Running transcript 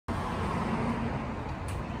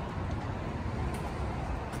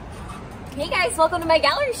Hey guys, welcome to my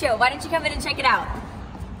gallery show. Why don't you come in and check it out?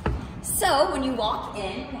 So when you walk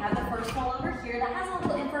in, we have the first wall over here that has a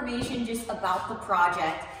little information just about the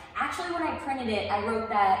project. Actually, when I printed it, I wrote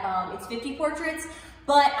that it's 50 portraits,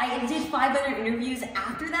 but I did 5 other interviews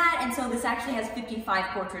after that, and so this actually has 55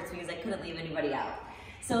 portraits because I couldn't leave anybody out.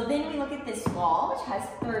 So then we look at this wall, which has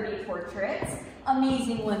 30 portraits,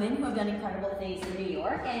 amazing women who have done incredible things in New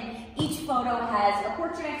York, and each photo has a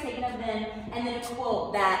portrait I've taken of them, and then a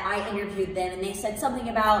quote that I interviewed them, and they said something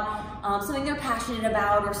about something they're passionate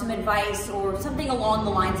about, or some advice, or something along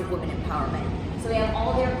the lines of women empowerment. So we have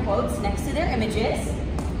all their quotes next to their images.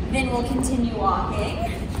 Then we'll continue walking,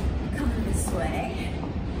 come this way.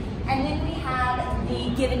 And then we have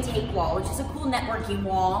the give and take wall, which is a cool networking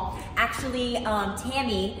wall. Actually,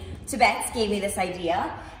 Tammy Tibets gave me this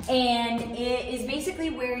idea, and it is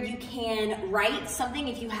basically where you can write something.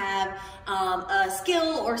 If you have a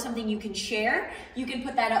skill or something you can share, you can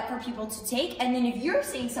put that up for people to take. And then if you're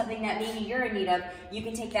seeing something that maybe you're in need of, you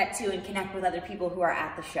can take that too and connect with other people who are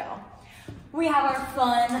at the show. We have our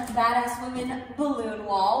fun Badass Women balloon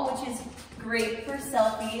wall, which is great for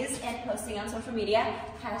selfies and posting on social media.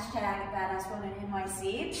 Hashtag Badass Women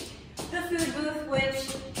NYC. The food booth,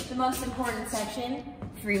 which the most important section,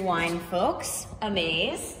 free wine, folks.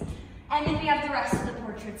 Amaze. And then we have the rest of the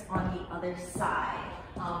portraits on the other side.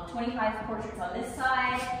 25 portraits on this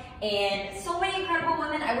side, and so many incredible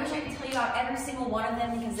women. I wish I could tell you about every single one of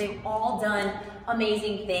them because they've all done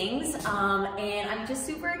amazing things, and I'm just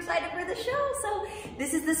super excited for the show. So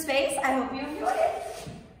this is the space. I hope you enjoyed it.